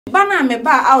Bana me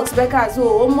ba out because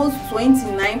almost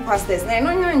 29 pastors. Na no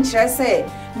nyan kire say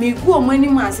me gu omani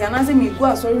mase anase me gu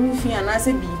asori rufin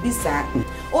anase bibi sa.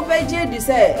 Obeje di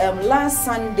say last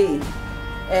Sunday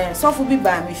so fu bi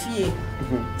ba me fie.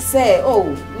 Say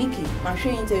Nikki, my show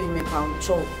interview me pa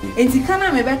cho. Enti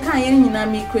kana me be kan ye nyina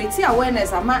me create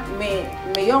awareness ama me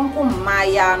yonko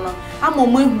maya no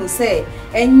amomo hu say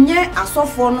enye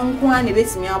asofo no nko a na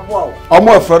betimi abo.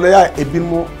 Omo afro no ya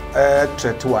ebimu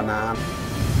threat wana.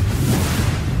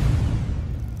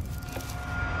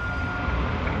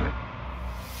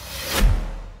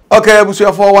 Okay,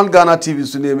 busuya for one Ghana TV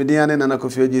studio mediane na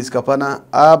Kofi Kapana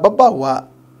baba wa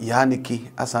Yaa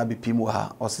Nikki asabi pimu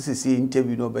ha osisi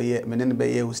interview no be menene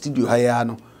be studio ha ya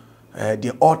no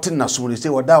the autumn na so say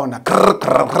wada na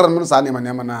no sa ne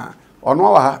manema na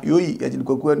ono wa ha yoyi yagin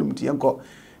koku anum ti enko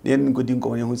ne ngodi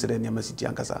nko ne hu sere ne masiti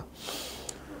ankasa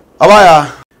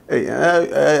abaya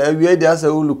we dey asa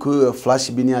uluku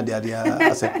flash bi ni ade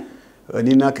asa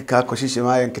ni na keka koshishima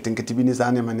ma yanketenketi bi ni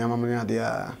sa ne manema na ade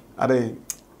are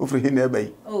ofri hina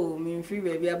bai me free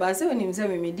baby aba se onim se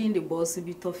me din the boss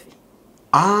bi tofi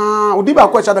udi ba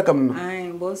kwa chada kam no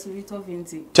boss bi tofi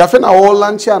nti tiafe na wo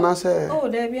lunch ana se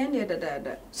there be ende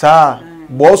dada sa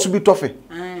boss bi tofi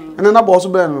ene na boss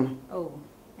be no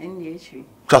ende echi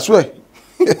twaswe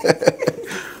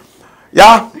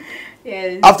yeah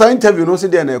yes after interview no se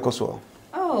dey na ekoso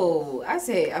I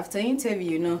say after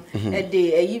interview, a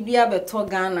day you be able to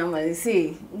Ghana, man.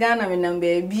 Say Ghana, me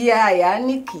number Yaa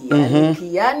Nikki.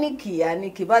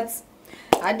 But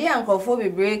I dey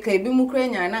uncleophobic break. I be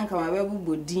Ukraine and come my baby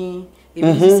budin. It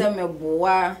be say me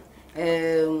boa.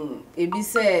 It be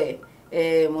say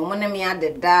mama me had the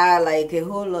da like a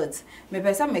whole lot. Me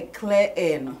person me clear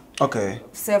air no. Okay.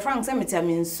 Sir Frank say me tell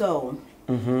me so.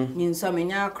 Me so me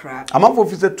nya crack. I'm up for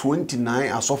 29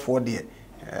 as of 4 there.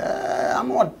 I'm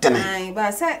not denying. But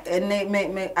I said,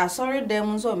 me sorry,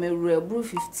 them so me rule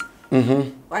 50.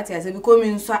 What I say, because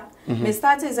me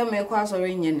started as a me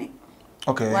sorry,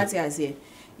 okay. What I say,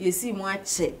 you see,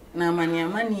 much na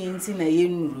money into na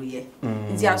yen ye.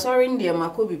 It's a sorry in the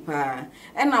Makobi pa.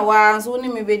 And I was only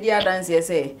me be dear dance,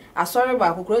 say, I sorry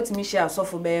about who wrote me share so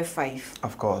for bear 5.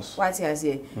 Of course. What I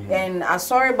say, and I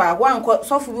sorry about one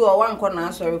so for you or one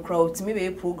corner, sorry, crowd, maybe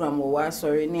a program or was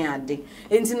sorry near day.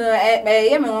 Into no,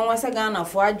 was a gun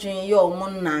for a dream your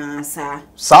mona, sir.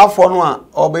 South for one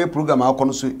or be program, I'll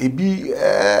consume a be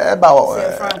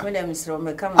about Frank Williams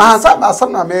from come.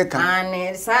 Some American. And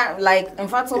it's like, in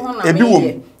fact,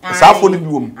 okay.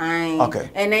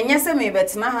 And then yes, me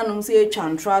bet na hanum say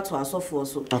chantra to asofo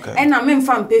so. Okay. And na me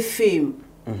fam pe fame.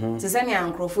 To say ni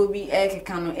ankrofo bi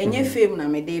keka no enye fame na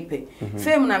me dey pe.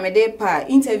 Fame na me dey pa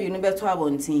interview no beto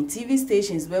abontin TV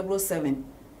stations bebro 7.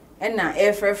 And na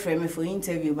frame me for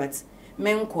interview but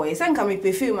menko e san ka me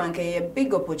pe fame anka ye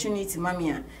big opportunity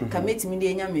mami a ka metimi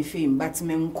dey nya me fame but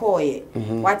menko ye.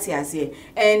 What you say?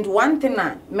 And one thing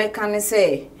na me can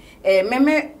say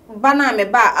meme bana me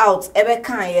ba out ebe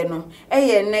kan ye no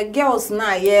ne girls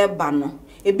na ye ba no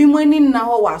ebi mo ani na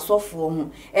ho wa asofo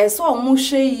ho so omo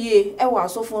hwe yie wa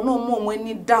asofo no mo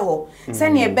ani da ho se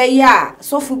ne ebe ya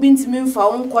sofo bi ntimi mfa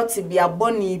wonkoti bia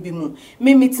boni bi mu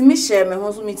me mitimi share me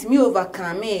ho so mitimi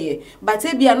overcome ye but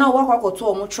e bia na wo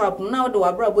kwakoto omo trap na wo de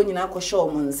wa bra bo nyina akoshe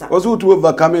omo nsa ozo to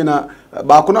overcome na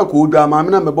ba ko na ko odu ama me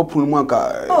na me bopun mu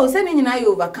anka se ne nyina ye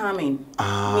overcoming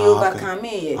me overcome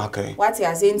ye what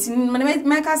you say ntimi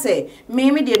me ka say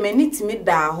me de me nitimi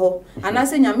da ho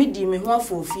anase nyame di me ho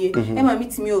afofie e ma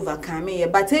me overcome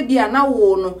but e bia na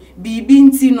wo no bibi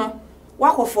nti no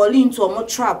wako fall into omo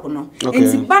trap no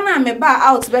enti bana me ba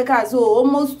out because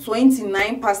almost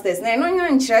 29 pastors na no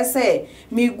nyan kire say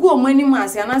me gu omani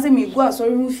mase anase me gu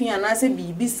asori rufin anase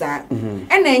bibi sa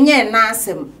e na enye na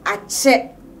asem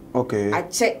ache okay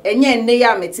ache enye ne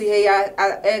ya meti he ya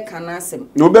kana asem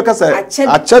no be ka say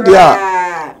ache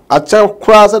dia ache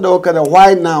kra say the okay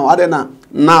why now adena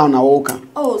now na woka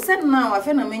said now I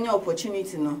feel na menya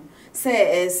opportunity no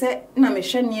say na me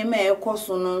hwe ne ma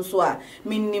ekoso no nso a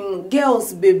minim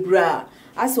girls bebra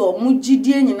ase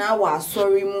omugidie nyina wa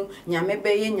asori mu nyame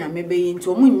beye nti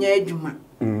omunya adwuma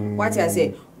what I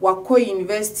say wako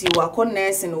university wako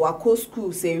nursing wako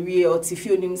school say we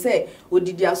otifi onim say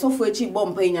odidi asofo echi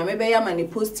bompa nyame beye ama ne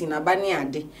posting na bane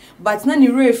ade but na ni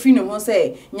refi ne ho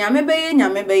say nyame beye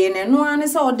na no ane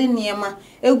say ode niema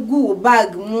egu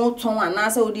bag mu ton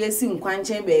ana say ode asi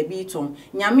nkwanchen baabi ton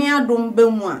nyame adom ba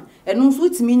mu a eno so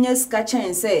utimi nya sika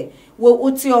chen say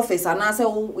Woti office anase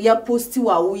ya posti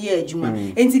wa wo ye adwuma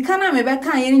enti kana me be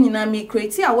kan ye nyina me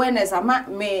create awareness ama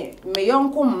me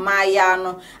yonko mmaya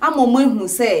no ama mo ehu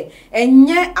se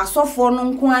enye asofo no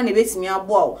nko a na betimi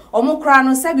abo omo kra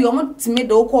no se bi omo timi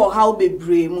de ko how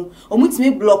bebre mu omo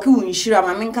timi block wu nhira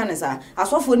ma me nka ne sa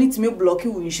asofo ni timi block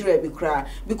wu nhira bi kra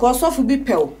because sofo bi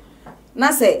pel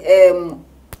na se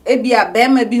ebia be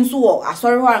ma bi nso wo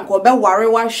asori ho anko be ware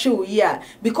wa hwe yi a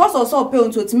because also pel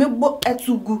nto timi bo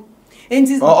etugu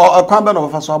enti kwamba no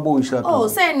fa so abo nhira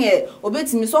say ne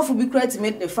obetimi sofo bi kra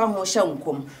timi de fa ho hye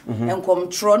enkom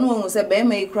tro no hu se be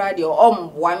ma ikra de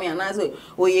omboa me ana se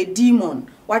oye demon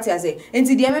what you say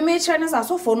enti de me kra ne sa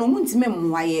sofo no muntimi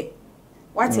mwaye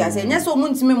what you say nyeso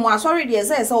muntimi mwa sorry de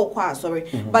say okwa sorry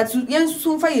but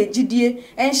yensusu mfa ye gidie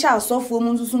enhya asofo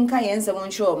mu nsusu nka yense mo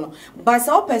nhye omo but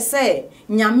se opese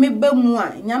nyame ba mu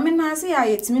a nyame na ase ya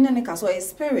yetimi ne kasa o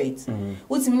spirit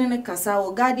utimi ne kasa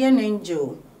o guardian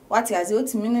angel what you say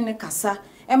utimi ne kasa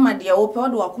ema de wo pe o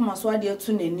de wakoma so ade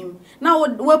to nanim na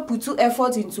we put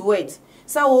effort into it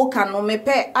sa wo kan no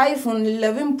mepe iPhone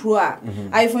 11 Pro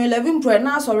iPhone 11 Pro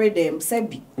na sorry them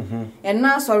sebi and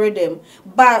na sorry them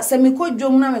ba se me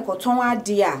kodwom na me koton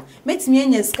ade a metimi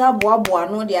enya sika boaboa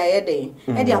no de ayede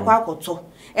e de akwa akoto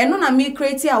eno na me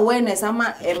create awareness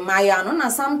ama maya no na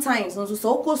sometimes nso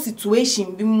so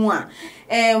situation bi mu a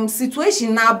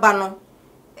situation na aba no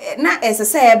na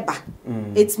esese eba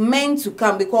it's meant to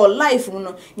come because life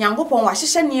no nyankopon wa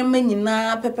hyehye ne ma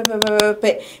nyina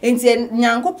pepepepe enti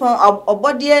nyankopon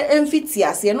obode emfiti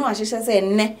ase no wa hyehye se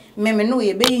ne meme no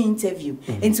ye be interview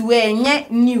enti we enye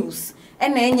news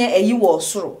ena enye eyi wo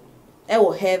soro e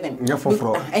wo heaven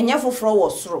enye foforo wo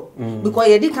soro because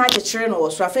ye di kan chekere no wo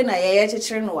soro afa na ye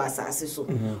chekere no asase so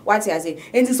what you say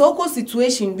enti so ko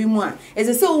situation bi mu a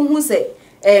esese ohun se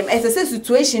esese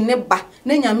situation ne ba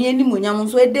na nyame anim onyam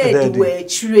so ededi wa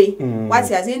achire what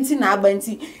you say enti na aba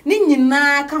enti ni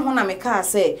nyina ka ho na me ka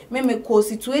say me ko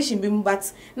situation bi mu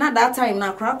but na that time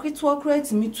na kra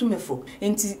create me to me fo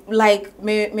enti like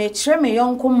me kire me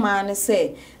yonko ma ne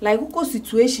say like ko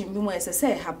situation bi mu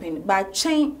esese happen but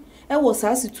chain e was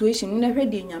a situation na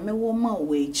hwede nyame wo ma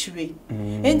wo achire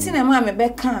enti na ma me be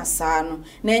ka asa no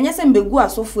na enye se mbegu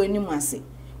asofo anim ase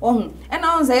and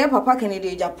I was a papa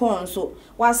Kennedy Agyapong so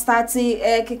was starting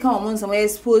kika omo nsem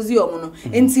expose omo no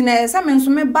enti na esa me nso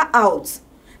me ba out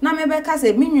na me be ka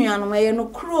se me nua no me no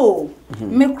crow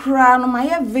me kra no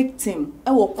my victim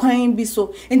e wo kwan bi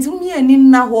so enti me ani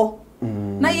na ho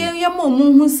na ye mo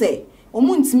hu se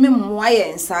omu ntime mmoa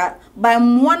ye nsa ba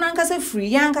mmoa na nkasa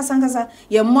free ya nkasa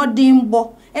ye modern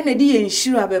bo e na di ye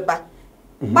nhira beba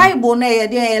Bible na ye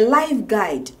dey life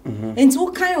guide enti wo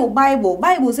kan o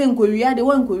Bible say nkoria de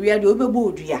wan nkoria de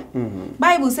obebo odua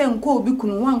Bible say nko obi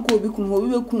kunu wan nko obi kunu obi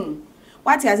bekunu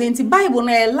what you say enti Bible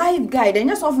na life guide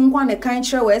enya so fu nkwa na kan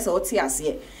kire we se oti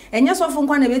ase enya so fu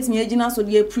nkwa na betimi agina so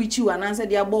de preach you and answer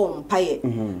de abo mpaye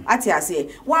ati ase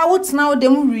wa wo tena wo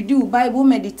dem read Bible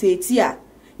meditate a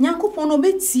nyankopon no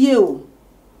betie o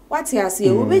what you say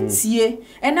wo betie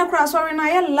ena kra sorry na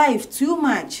ye life too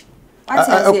much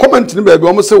comment ni baby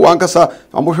omo se wankasa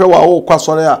amohwe wa wo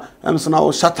kwasore a emse na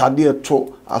wo shatade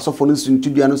to asofo no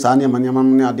sintudua no sa ne manema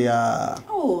no ade a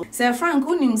se Frank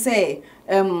unim se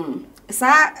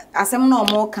sa asem no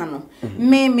omo ka no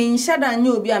me nhada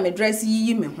nya obi a me dress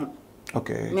yi me ho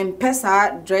okay me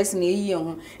pesa dress na yi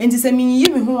ho enti se me yi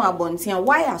me ho abontia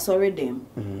why asore dem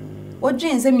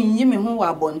odwen se me yi me ho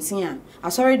abontia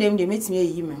asore dem de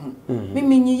metimi yi me ho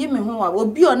me yi me ho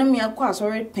obi o na me akọ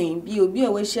asore pen bi obi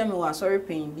a we hia me wa asore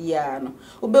pen bi a no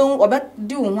obe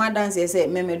di wo ho dance se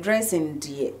me dressing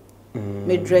de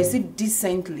me dress it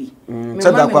decently me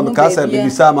da kwa me ka se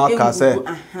bibisa ma ka se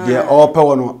ye ope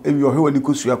wo no ebi o hwe ni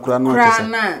kosua kura no tese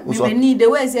me need the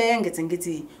way say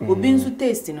ngetinketi obi nso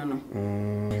taste no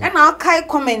e na kai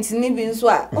comment ni bi nso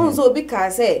a onso obi ka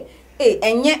se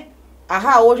enye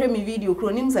aha wo hwe me video kro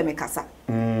nim se me kasa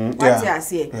what you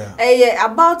say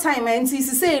about time and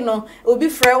say no obi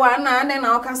frɛ wa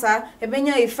na okasa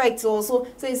ebenya effect also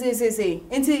say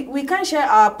until we can't share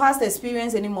our past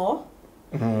experience anymore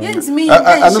yent me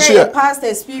can't share past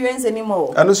experience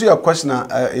anymore I know see your question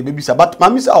ebebisa but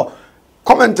mami say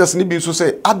commenters ni bi so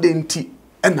say adenti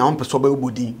na on person ba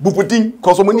bubudin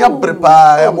cause omoni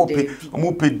abrepa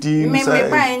omo pedin say me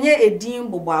ba enye edin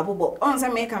bobo on say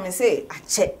me ka me say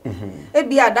ache e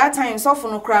bi at that time so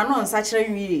for no kra no nsa kire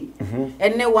wie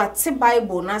enne wate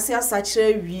Bible na se asa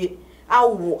kire wie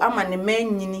awo ama ne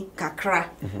manyini kakra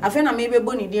afi na me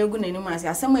bebo ni din egu nanim ase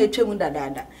asem etwemu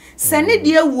dadada se ne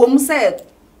de awom say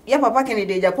ya papa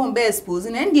Kennedy Agyapong be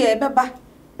expose na ndie ebeba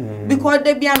because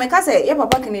de bia me ka say ya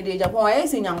papa Kennedy Agyapong ayi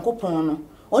se nyankopon no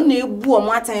ona ebu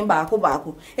omo atan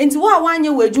baako enti wa wanye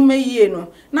wadwuma yie no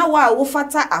na wa wo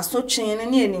fata asotwen ne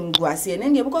ne animguase ne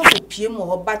ne because opie mo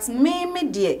ho but me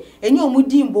de enye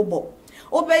omudi mbobo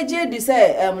obeje di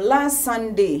say last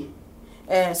Sunday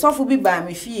sofu bi ba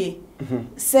me fie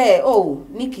say oh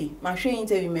Nikki ma hwe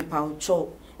interview me pa cho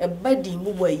e badi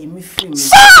mbobo ayi me free me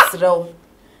srew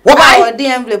what I the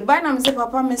envelope ba na me say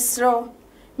papa me srew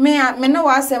me no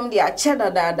wa asem de a che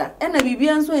dada e na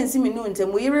bibia nso ensi me no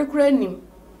ntem wo yire kura nim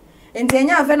enti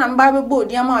enya afa na mba be bo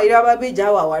dia ma o yire ba be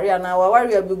ja wa ware na wa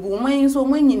ware abegu man so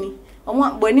manyini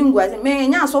omo bani ngwa me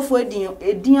enya asofo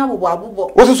edin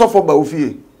abobo wo se sofo ba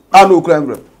ofie no kura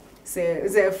envelope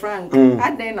say Frank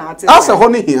I then out as a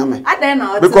honey here me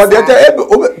because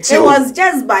it was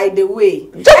just by the way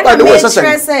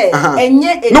say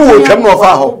enye no wo twam no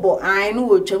fa ho I no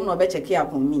wo twam no be check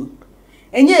upon me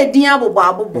enye edin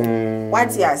abobo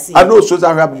what you see I know so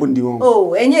that abobo ndi won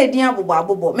oh enye edin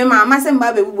abobo me mama se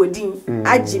mba be bubo din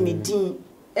agi me din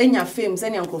enya fame se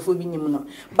ne ankofo bi nyim no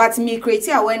but me create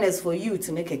awareness for youth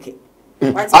ne keke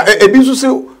ebi so se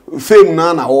fame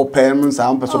na o pem sa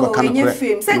am peso be kan kure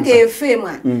fame se ke fame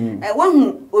a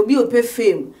wahu obi ope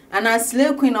fame ana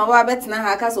slay queen oba betena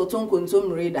ha ka so ton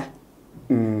kontom reader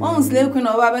on slay queen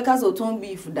oba be ka so ton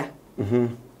beef da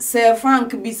Sir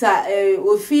Frank bisa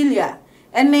Ophelia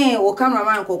ene wo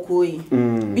cameraman kokoyi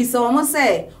bisa omo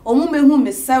se omo mehu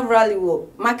me severally wo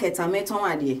market ameton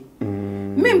ade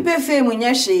me mpe fame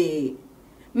nya hwe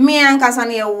me ankasa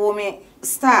na ye wo me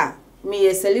star me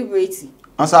a celebrity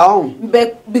asa on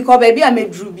because baby I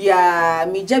medru bia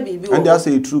me ja bibi and they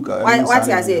say true what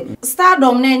you say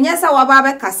stardom na nyesa wa ba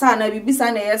be kasa na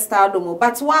bibisa na ye stardom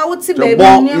but wa wuti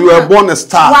baby you were born a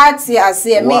star what you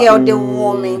say me your the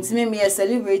woman me a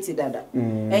celebrity dada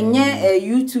enye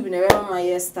YouTube na we ma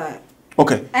ye star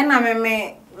okay and na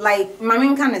me like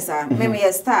mama kanesa me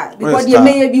a star because the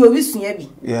me bi obi sunya bi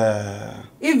yeah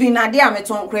even na dia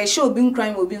meton kra show bi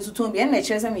nkran obi nso ton bi en na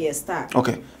kire se me star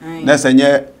okay let's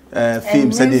enye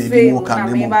film said the more can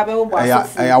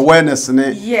awareness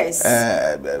yes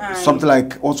something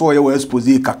like also you were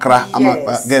exposed kakra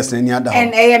guess any other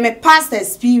and I am a past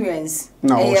experience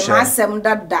I am asem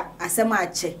dada asem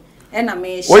ache and na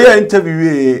me oh yeah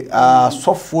interview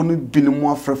sofo no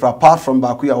binimu afrefa apart from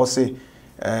baku ya wo say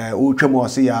o twem wo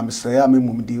say ya mesre ya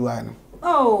memum di wa no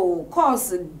oh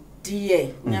course dear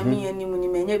nyame animu ni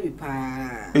menya bi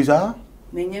pa isa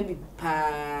menya bi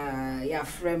pa ya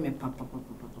frame papa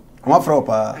Oma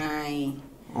fropa ai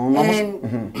and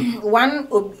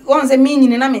one say me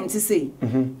nyina na me nti say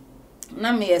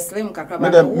na me slim kakra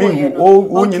ba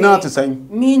o nyina to say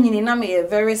me nyina na me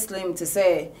very slim to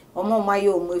say omo maye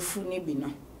omo efu ni bi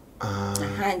no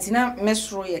nti na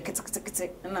mesro ye ketekete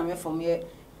na me from ye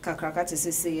kakra ka te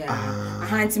say ya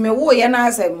nti me wo ye na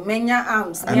say menya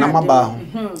arms na maba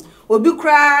obi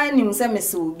kra nim say me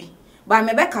se obi ba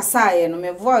me be kasa ye no me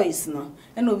voice no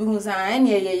and obi hu say ene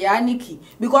ye Yaa Nikki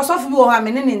because of bi wo ha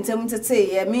me ne ntem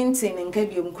tete ye maintain nka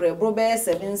biom kra bro be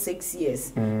 7-6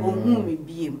 years ohun me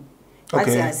biem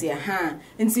ati ase ha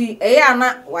nti eya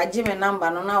na waje me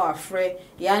number no na wa frɛ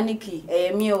Yaa Nikki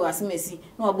mi o asemesi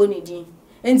na wa boni din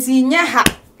nti nya ha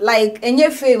like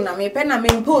enye fame na me pe na me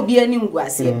mpa obi ani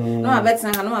nguase na wa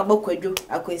betena ha na wa bokwadwo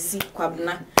akwasi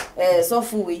kwabna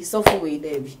sofu we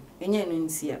there bi enye no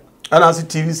ntia. And as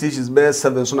TV stations bear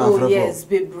 7 so now. Oh yes,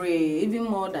 baby, even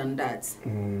more than that.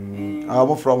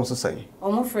 What from so say?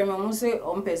 Omo frame omo say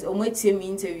omo tie me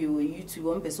interview on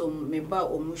YouTube on person me ba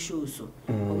omo show so.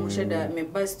 Omo share that me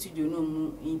ba studio no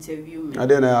mu interview me.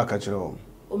 Ade na aka kire o.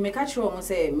 O me ka kire omo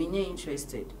say me nya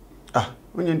interested.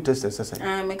 When you interested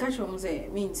say. Me ka kire omo say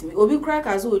me intimi. Obi crack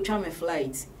as o twa me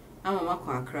flight. Ama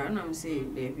makọ Accra na me say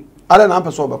David. Ade na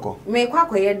person obekọ. Me kwa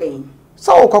koye den.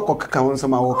 So kokko kaka won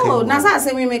sama wo kai. Oh, na sa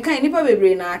se me kan nipa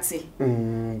bebre na ate.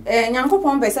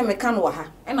 Nyankopon pese me kan wo ha.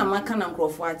 E na maka na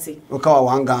nkrofo ate. O ka wa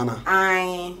wan Ghana.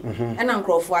 Ai. E na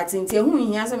nkrofo ate nti ehu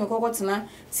hia se me kokko tena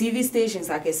TV stations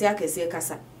akese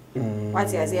kasa.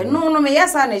 What you say? No me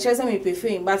yesa na che se me pe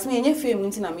fame, but me enye fame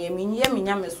nti na me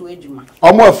nya me so adwuma.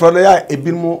 Omo afro ya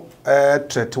ebinmu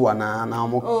threat wa na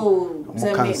omo. Oh,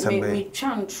 me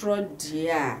twan tro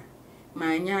dia.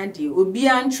 Manya di obi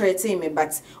an threaten me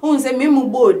but on say me mu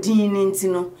bo din nti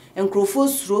no enkrofo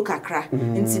suro kakra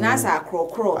nti na sa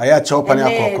akrokro aya chopa ne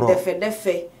akrokro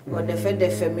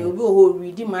defe me obi o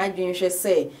read my adwen hwe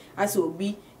say as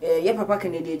obi ye papa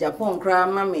Kennedy Agyapong kra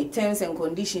ma me terms and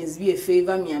conditions be a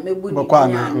favor me amebu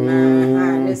ni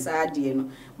na ne sa de no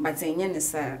but enye ne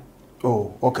sa.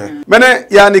 Oh, okay. Mene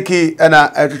Yaa Nikki na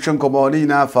etwetwe nkomo ni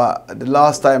na fa the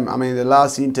last time the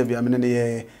last interview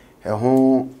ne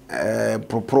ho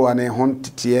propro ane hon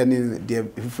titie ni de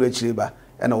fifure chiriba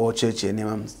na wo cheche ni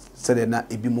mam said na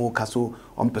ebi mo kaso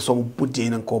on person put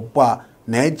in and ko ba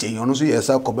na eje ono so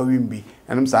yesa ko ba wimbi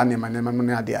enum sa ne manema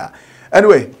no ade a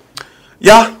anyway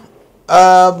yeah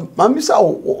mami sa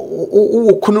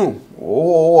o kunu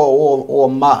o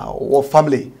ma o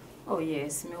family. Oh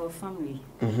yes, me o family.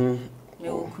 Me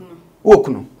o kunu. O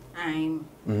kunu. I'm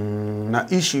na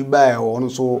issue by ono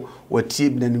so what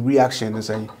team and reaction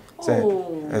say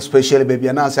especially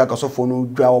baby na say akasofo no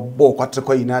dwa obo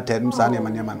kwatekwa united msa ne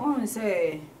manema no. On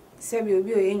say bi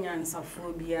obi o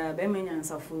yenyansafo bia be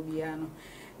menyansafo bia no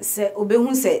say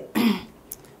obehu say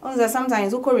on say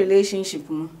sometimes uko relationship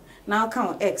mu na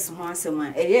account X ho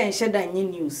asema e ye nhye da nye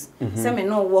news say me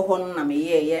no wo ho no na me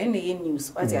ye na ye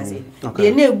news what you say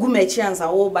de na egu machi ansa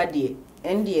wo ba de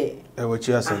and de e wo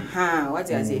chi asa what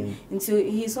you say until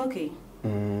he's okay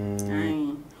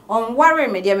on worry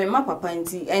me de me ma papa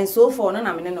nti and so for no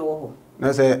na me no wo ho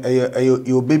na say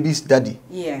your baby's daddy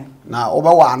yeah na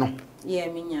oba wa no yeah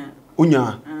minya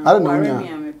unya ara na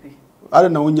unya ara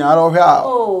na unya ara ohwe a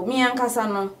oh mi ankasa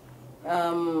no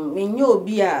menye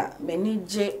obi a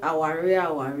menije aware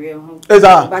ho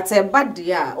but a bad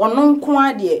dia ono nko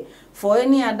ade for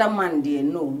any other man dey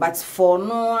no but for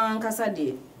no ankasa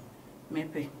dey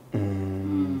mepe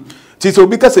ti so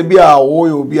obi kase bi a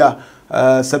wo obi a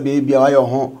sabe bi a wa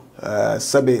ho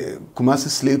sabe kumasi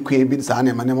slay queen bi sa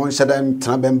na mane mo shada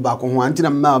tena bem ba ko ho anti na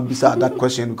ma bisa that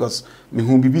question because me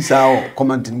hu bibi sa o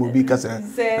comment mo bi kase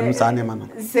em sa na ma no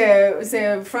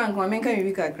se Frank ma menka mi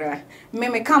bi kakra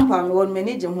me camp am won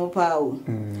manage ho pa o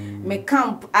me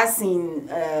camp asin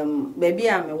baby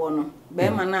am me wono be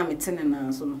ma na me tene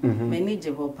na so no manage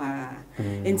ho pa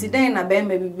enti den na be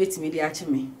ma bi betimi di ache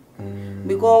me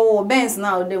because Benz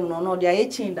now dem no they are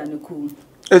chained and cool.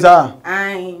 Eza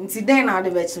nti den na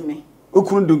de bechi me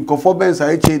okunu du nkofo Benz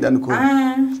a chained and cool.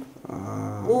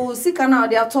 O sika na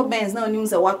de ato Benz na onim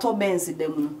se wato Benz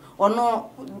dem no ono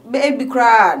be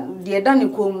kra de da ne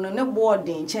kom no ne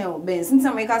boarding chain o Benz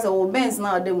nti me ka se o Benz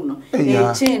na dem no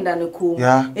e chained and cool.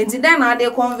 Nti den na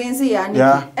de convince ya ni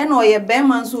e na o ye be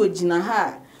man so ogina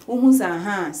ha ohun sa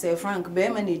ha se Frank be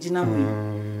man e gina me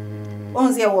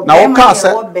onse wo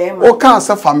be ma o kan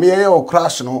se family o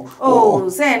crash no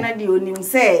say na di onim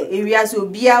say ewiase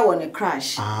obia wo ne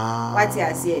crash what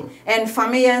you say and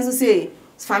family enso say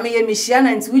family mihia na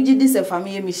nti wugi di se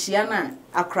family mihia na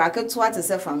akrake to ate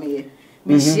se family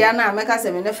mihia na meka se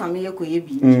me ne family ko ye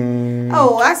bi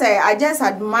I say I just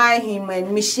admire him and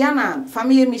mihia na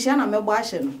family mihia na mebo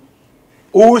ahye no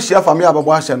o share family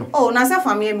abebo ahye no na se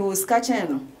family me was catching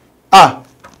no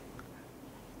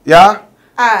yeah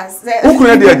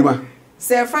ukunu de adwuma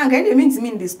Sir Frank I didn't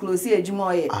mean disclose adwuma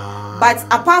oye but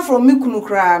apart from me kunu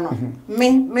kra no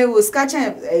me was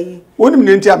catching wonim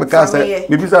ne ntia meka say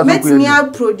me bisa so met me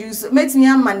produce met me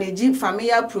manage family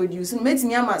produce met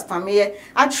me mas family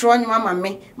atro nyuma ma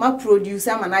me ma produce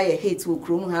ama na ye hate wo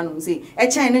krom hanom say e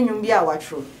chen ne nwum bi a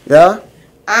watro yeah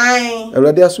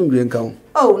Already asundwe nka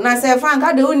ho na Sir Frank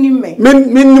ade onim me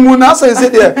minnimu na say say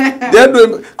there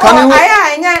do kan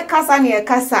aya anya kasa ne e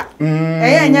kasa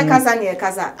anya kasa ne e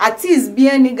kasa at least bi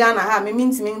ani Ghana ha me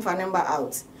mintimi mfa number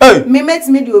out me met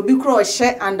me de obi cross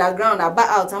share underground about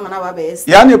out ama na ba be yes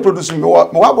ya na produce me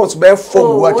wa boss be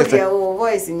form wa chefe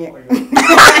voice nye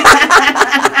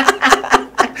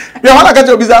ya wala ka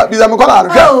biza me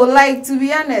kola like to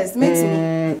be honest met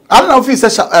me I don't know if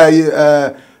it's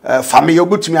family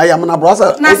obutumi ayamana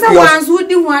brosa na se wan so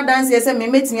di hu dance say me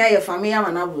metimi aye family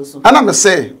amana bro so ana me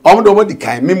say omo do di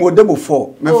kan me mo demo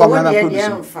 4 me family na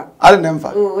produce I don't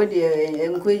know o de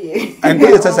enkoye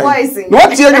say no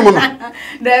tie nyum no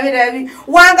David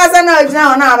wan ka se na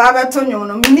ogina na aba beto nyum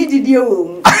no me ni didie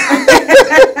wo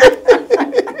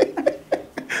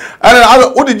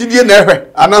ana o de didie na ehwe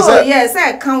ana say yes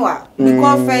I can wa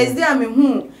because first day am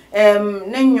hu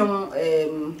nenyum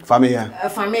family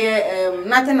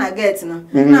nothing I get no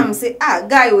na am say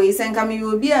guy we say nka me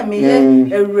obi a me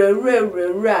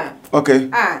ewura okay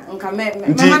nka me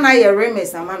mama na ye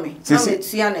remes ama me na me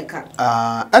tua ne ka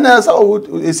ana say o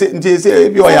say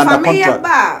bi o ya under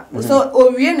contract so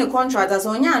o wie ne contract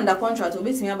so onya under contract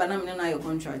obetimi aba na me na your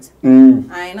contract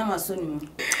na maso ni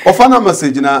ofana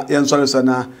message na yen sorry so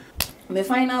na me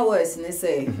final words ne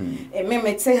say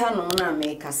me te ha no na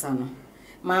me kasa no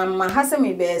Mama has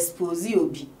me be expose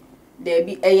obi there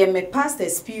be me past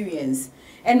experience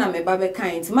na me ba be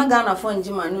kind ma Ghana fo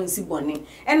njima no nsi bone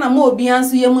na ma obi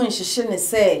anso ye mu nhihye ne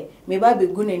say me ba be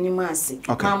gu nanim ase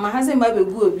mama has me ba be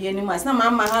gu obi anim ase na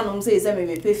mama ha no say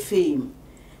me pe fame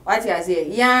what you say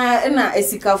ya na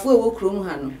esikafo ewo krom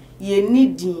ha no ye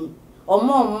nidi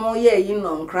omo ye yi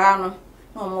no nkra no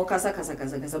na omo kasa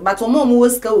but omo wo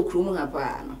sika wo krom ha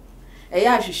pa no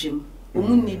ya hwehwem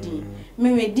omu nidi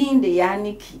me din de Yaa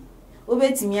Nikki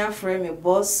obetimi afre me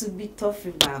boss bi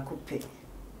tofi ba ko pe.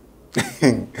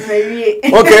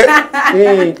 Okay.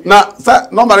 Na sa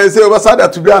normally say over sada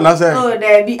to be an say. Oh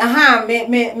there be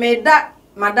me da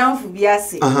madam fu bi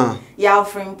ase. Ya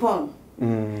frimpon.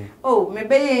 Oh me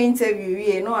be interview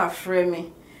we no afre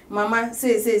me. Mama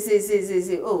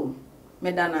say oh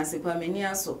me da na se kwa me ni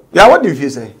aso. Yeah, what do you feel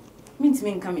say? Me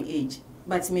nka me age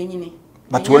but me nyini.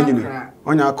 But when you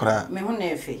onya akra. Me ho na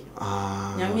efe.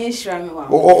 Nyame ehira me wa.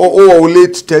 Oh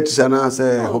late 30s and say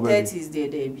 30s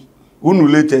there be. Unu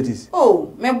late 30s.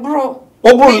 Oh, me bro.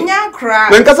 Oh, bro. Me nyakra.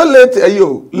 When kasa late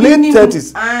ayo, late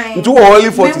 30s. Into early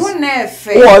 40s. Me ho na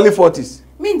efe. Oh, early 40s.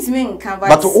 Me ntimi nka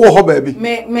but oh ho baby.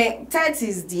 Me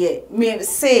 30s there. Me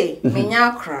say me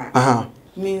nyakra.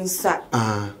 Me nsa.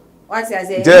 What I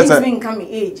say? Me nka me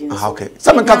age. Okay.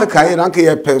 Some kata kai rank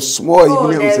ye per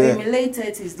small even say. Me late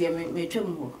 30s there me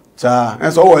twem ho. Cha,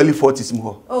 and so early 40s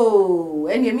mo. Oh,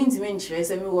 and you mean to mention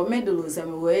say me wo middle say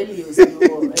me wo early say me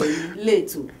wo late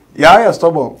too. Yeah,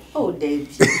 stubborn. Oh, Dave.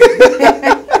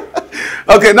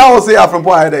 Okay, now we'll see you from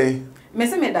point day. Me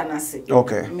say me danase.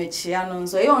 Okay. Me chia no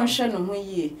so ye onhwe no ho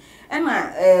yie. E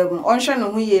na onhwe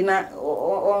no ho yie na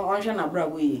onhwe na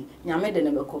brabo yie. Nyame de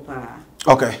ne bekopa.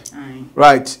 Okay.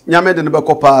 Right. Nyame de ne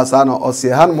bekopa sa no ose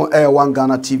hanmo one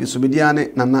Ghana TV so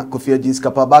mediane nana Kofi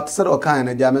Agyapong but said o kan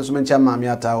na dia me so mencha maami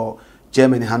ata o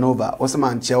Germany Hanover was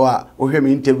man chewa o hwe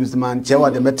me interviews man chewa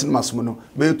de metin masom no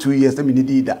be 2 years na me ni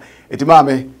dida etima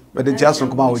me but the just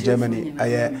come out Germany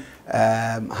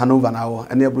Hanover now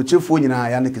and the abrochefo nyina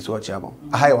Yaa Nikki so Agyapong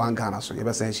aha one Ghana so ye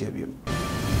be say share bi